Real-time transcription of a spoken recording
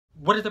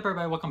What is up,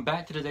 everybody? Welcome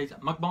back to today's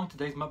mukbang.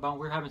 Today's mukbang,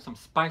 we're having some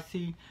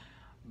spicy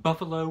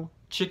buffalo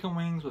chicken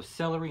wings with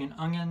celery and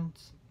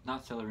onions.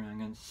 Not celery and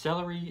onions,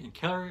 celery and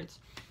carrots.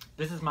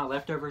 This is my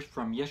leftovers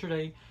from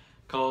yesterday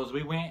because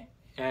we went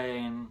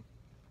and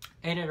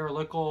ate at our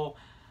local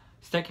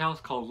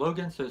steakhouse called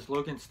Logan's. So it's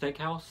Logan's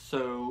Steakhouse.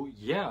 So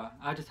yeah,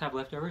 I just have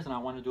leftovers and I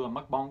want to do a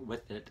mukbang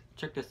with it.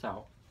 Check this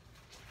out.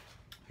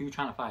 Who you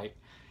trying to fight?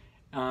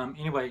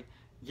 Anyway,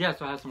 yeah,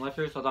 so I have some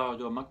leftovers, so I thought I would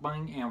do a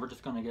mukbang, and we're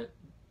just going to get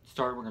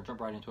started. We're going to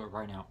jump right into it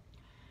right now.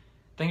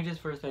 Thank you Jesus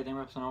for this day. Thank you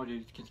for episode all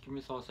do. Give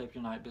me all safe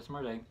tonight. Bless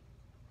our day.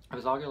 If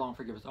it's all get along,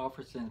 forgive us all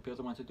for sins. Be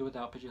the ones to do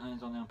without. Put your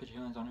hands on them. Put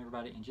your hands on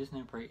everybody. In Jesus'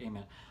 name, pray.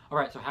 Amen.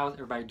 Alright, so how's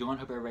everybody doing?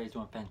 Hope everybody's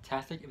doing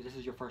fantastic. If this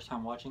is your first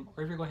time watching,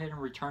 or if you're going ahead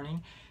and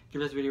returning,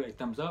 give this video a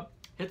thumbs up.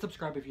 Hit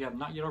subscribe if you have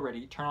not yet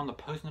already. Turn on the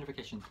post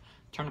notifications.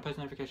 Turn the post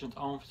notifications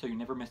on so you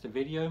never miss a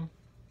video.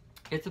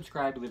 Hit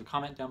subscribe. Leave a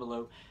comment down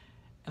below.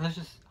 And let's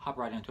just hop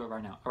right into it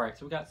right now. Alright,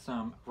 so we got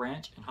some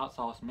ranch and hot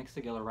sauce mixed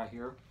together right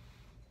here.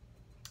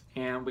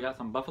 And we got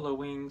some buffalo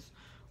wings.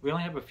 We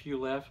only have a few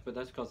left, but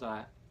that's because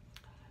I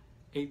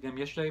ate them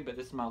yesterday. But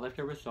this is my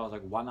leftovers, so I was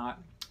like, why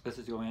not? Let's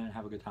just go in and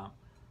have a good time.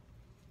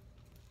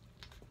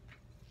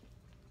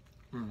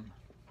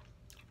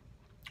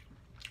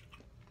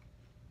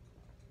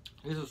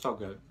 These are so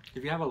good.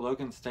 If you have a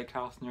Logan's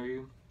Steakhouse near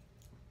you,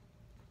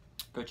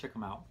 go check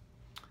them out.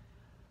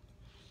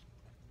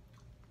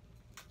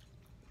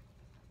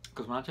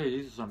 Because when I tell you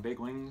these are some big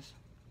wings,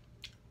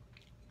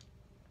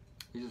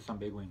 these are some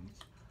big wings.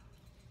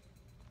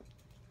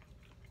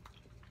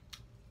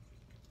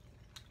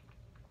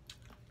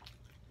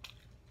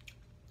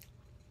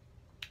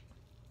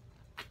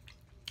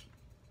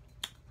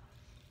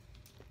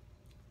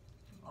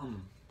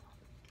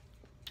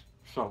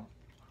 So,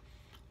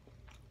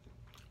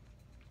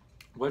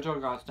 what do you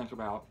guys think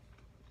about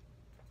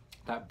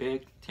that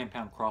big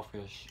 10-pound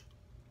crawfish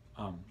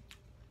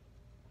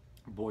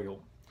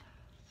boil?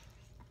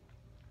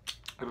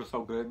 It was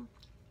so good,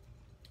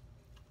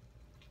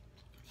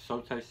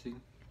 so tasty.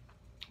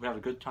 We had a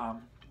good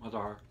time with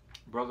our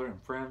brother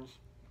and friends.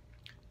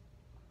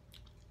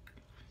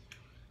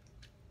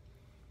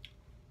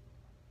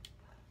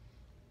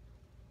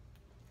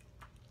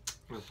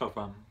 It was so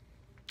fun.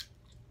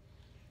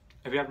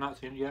 If you have not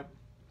seen it yet,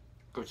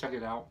 go check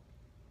it out.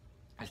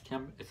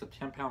 It's a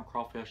 10-pound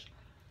crawfish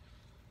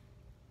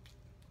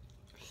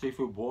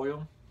seafood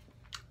boil.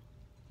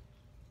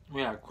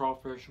 We had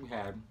crawfish, we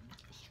had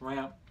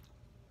shrimp,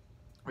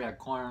 we had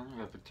corn, we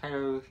had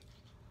potatoes,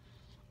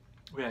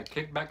 we had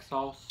kickback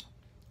sauce,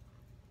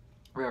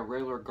 we had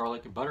regular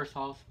garlic and butter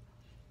sauce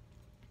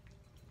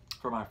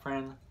for my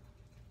friend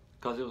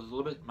because it was a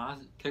little bit, my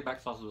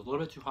kickback sauce was a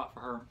little bit too hot for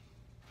her.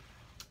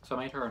 So I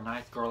made her a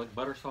nice garlic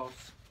butter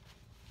sauce.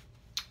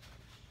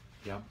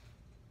 Yeah,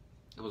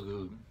 it was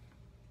good.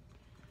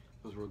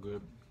 It was real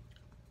good.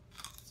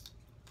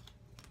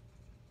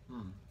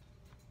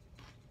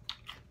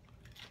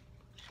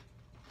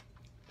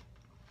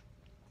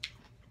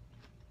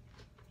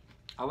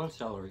 I love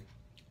celery.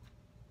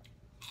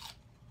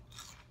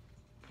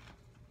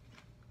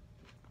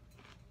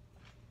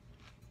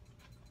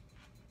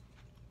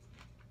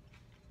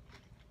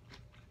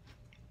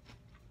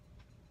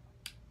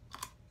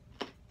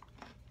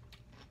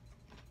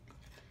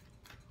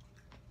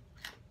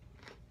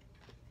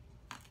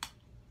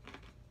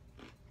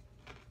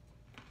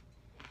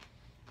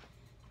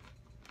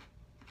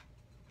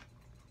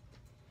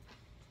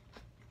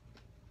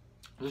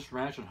 This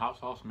ranch and hot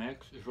sauce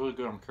mix is really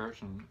good on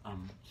carrots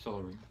and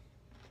celery.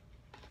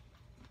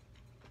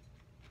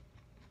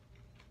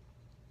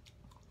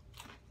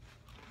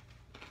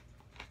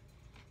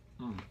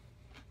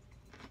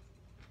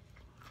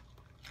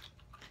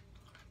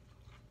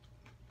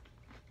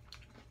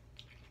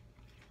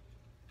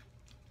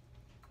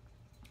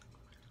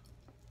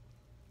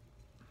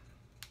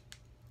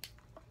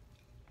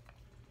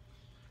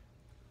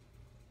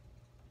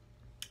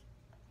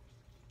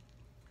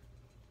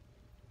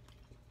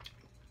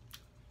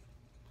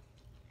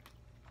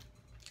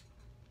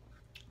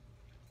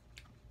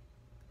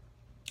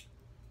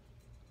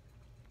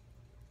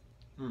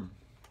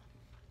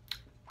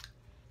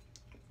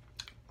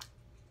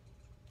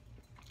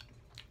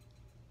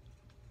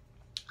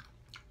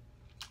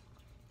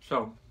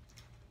 So,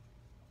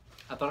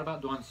 I thought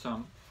about doing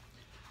some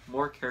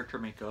more character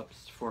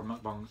makeups for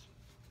mukbangs.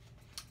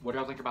 What do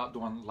y'all think about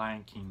doing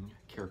Lion King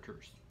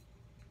characters?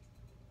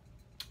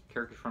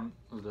 Characters from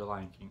the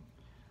Lion King.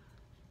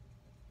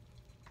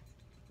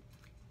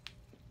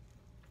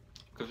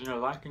 Because, you know,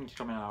 Lion King's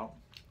coming out.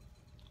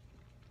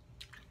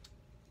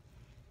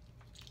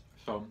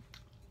 So,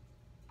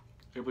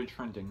 it'll be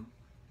trending.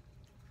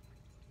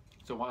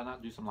 So why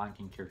not do some Lion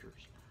King characters?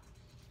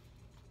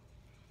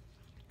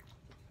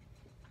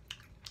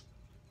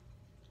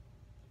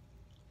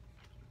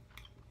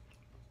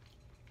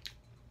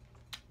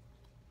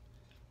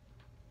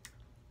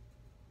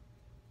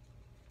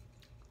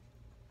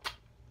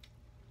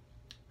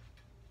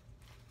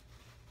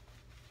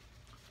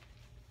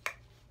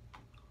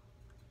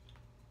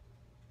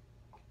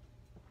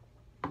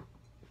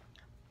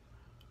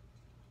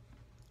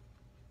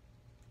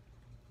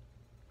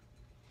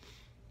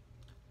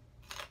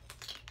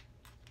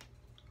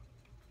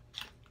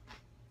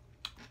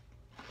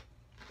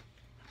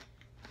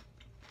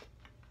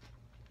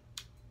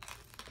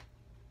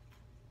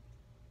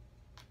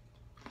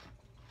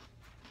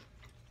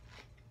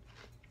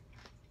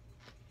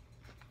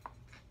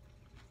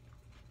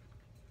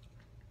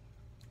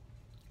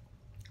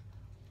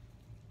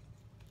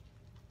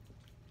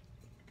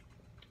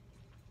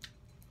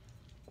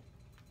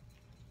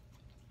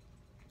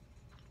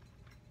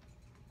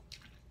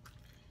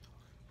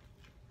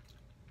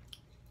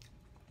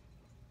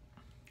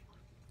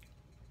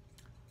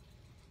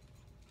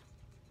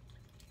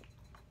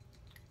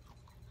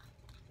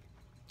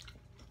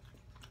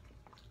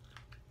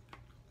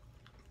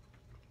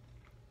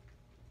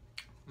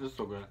 This is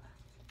so good.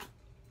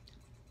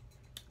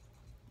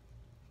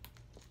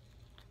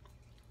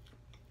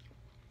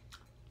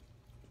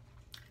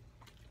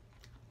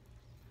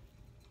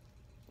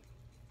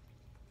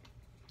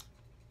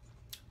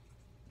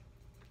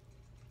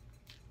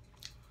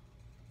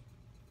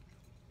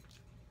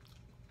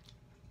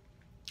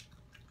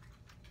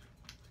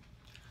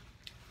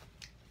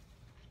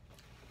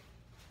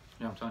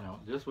 Yeah, I'm telling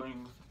you, these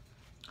wings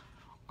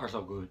are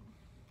so good.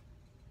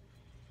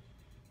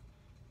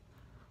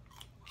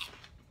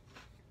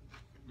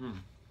 Mm.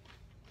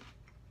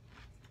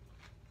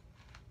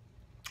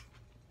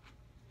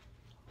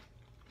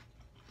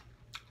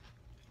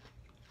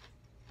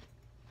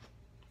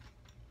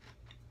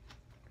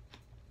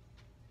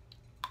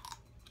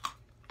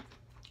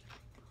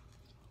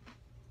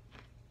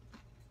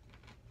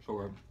 So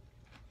good.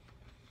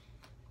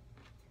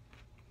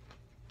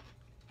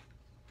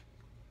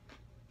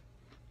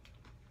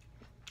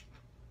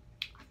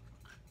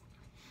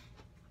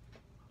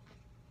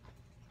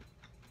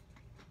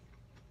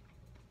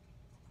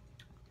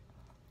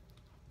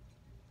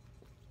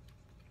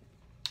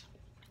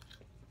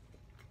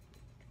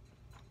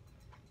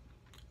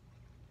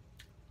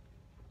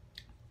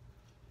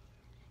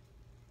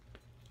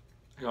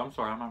 Yeah, I'm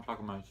sorry, I'm not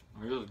talking much.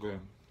 This is good.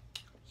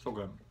 So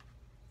good.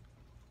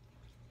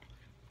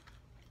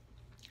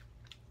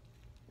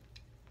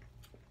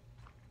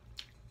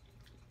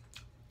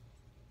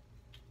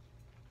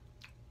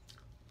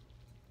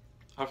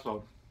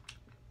 Also,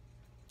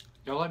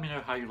 y'all let me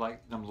know how you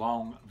like them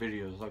long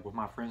videos, like with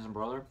my friends and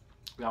brother.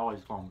 They always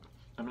long.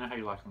 Let me know how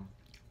you like them.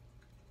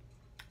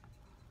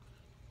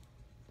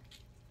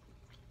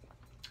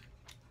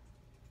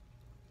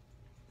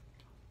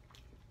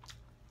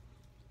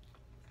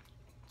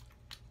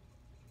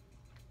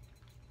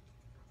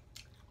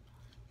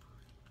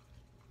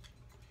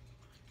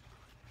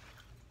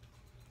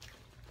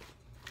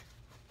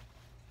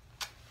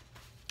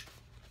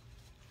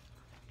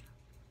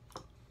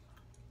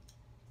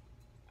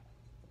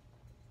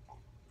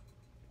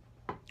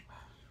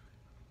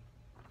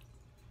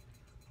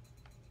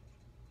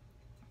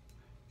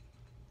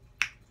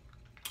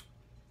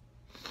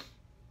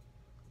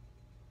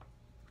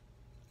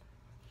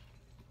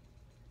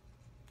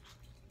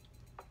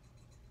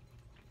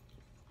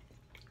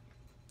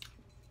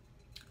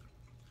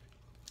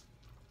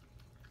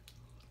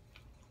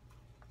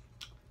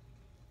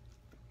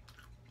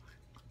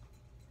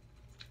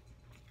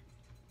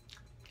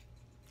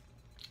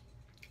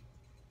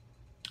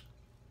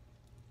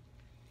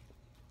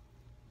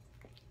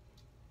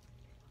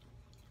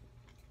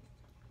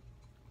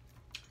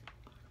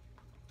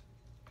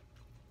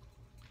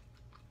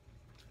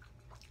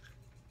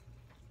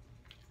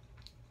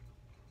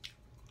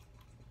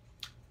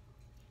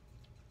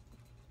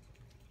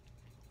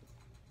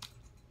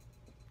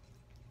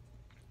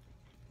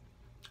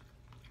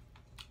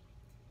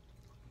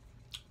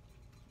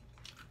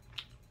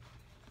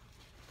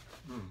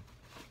 Mm.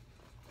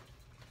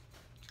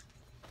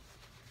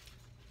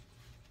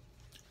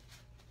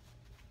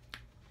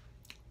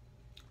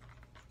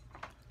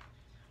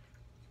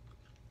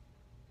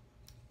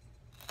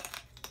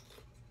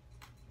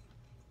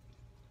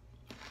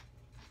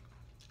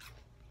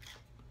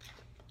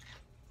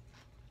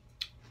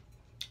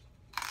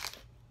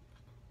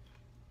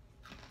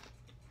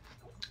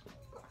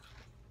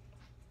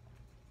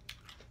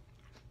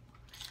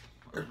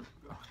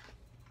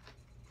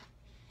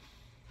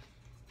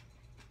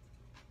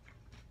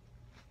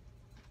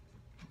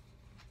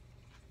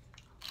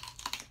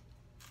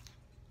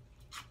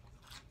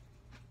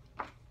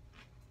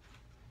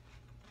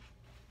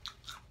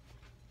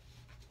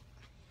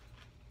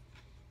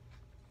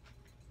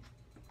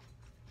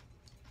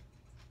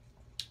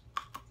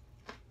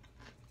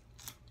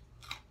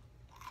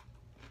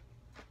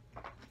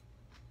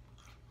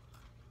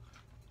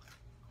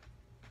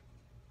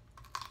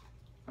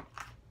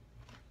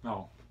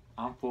 No,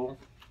 I'm full.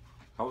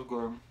 That was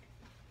good.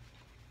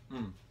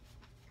 Mm.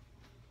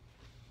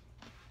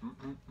 Mm,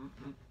 mm, mm,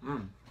 mm,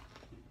 mm.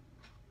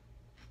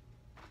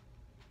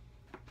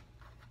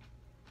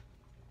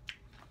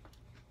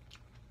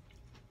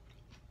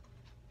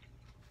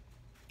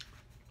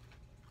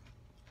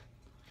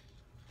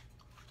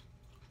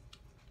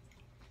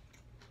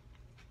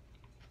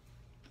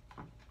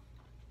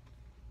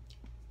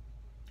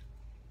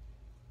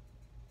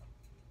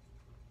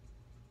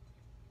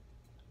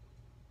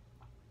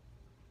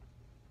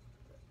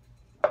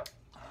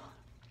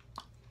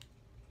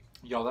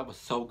 Yo, that was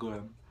so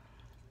good.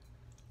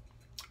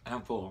 And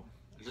I'm full.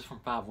 Just from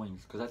 5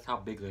 wings, because that's how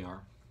big they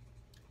are.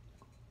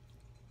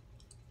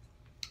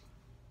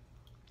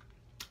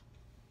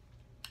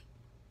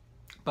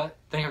 But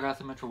thank you guys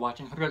so much for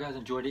watching. Hope you guys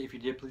enjoyed it. If you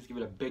did, please give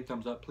it a big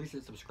thumbs up. Please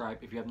hit subscribe.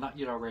 If you have not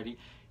yet already,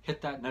 hit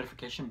that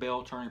notification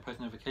bell, turn on your post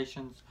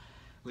notifications.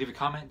 Leave a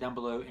comment down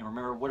below. And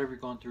remember, whatever you're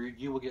going through,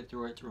 you will get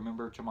through it.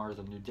 Remember, tomorrow is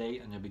a new day,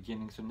 a new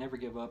beginning. So never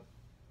give up.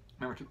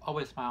 Remember to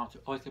always smile, to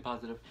always stay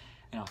positive.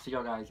 And I'll see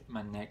y'all guys in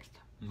my next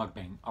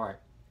mukbang. Alright.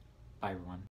 Bye, everyone.